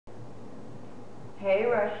Hey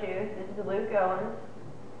Rushu, this is Luke Owens,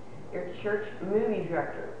 your church movie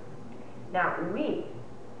director. Now we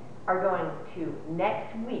are going to,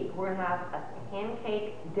 next week, we're going to have a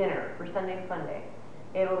pancake dinner for Sunday Funday.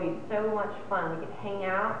 It'll be so much fun. We can hang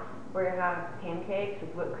out, we're going to have pancakes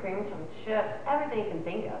with whipped cream, some chips, everything you can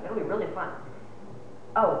think of. It'll be really fun.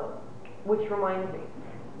 Oh, which reminds me,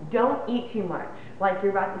 don't eat too much, like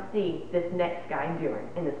you're about to see this next guy doing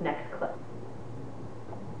in this next clip.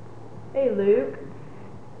 Hey Luke.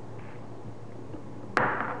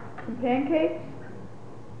 Some pancakes?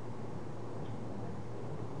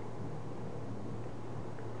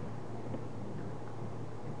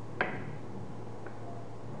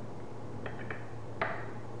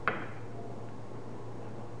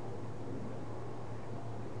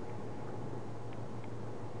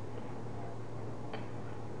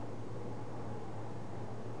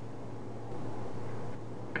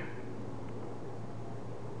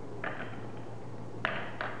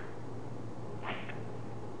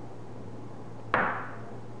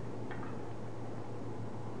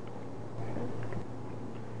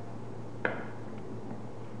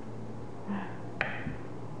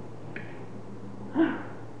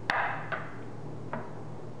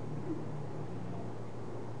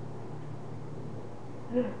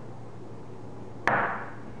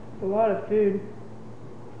 It's a lot of food.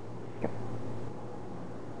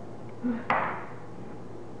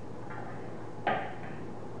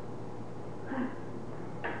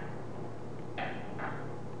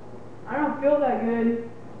 I don't feel that good.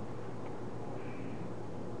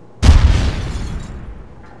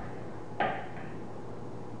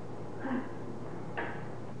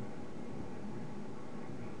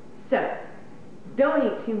 So, don't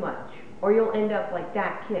eat too much, or you'll end up like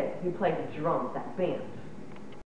that kid who played the drums, that band.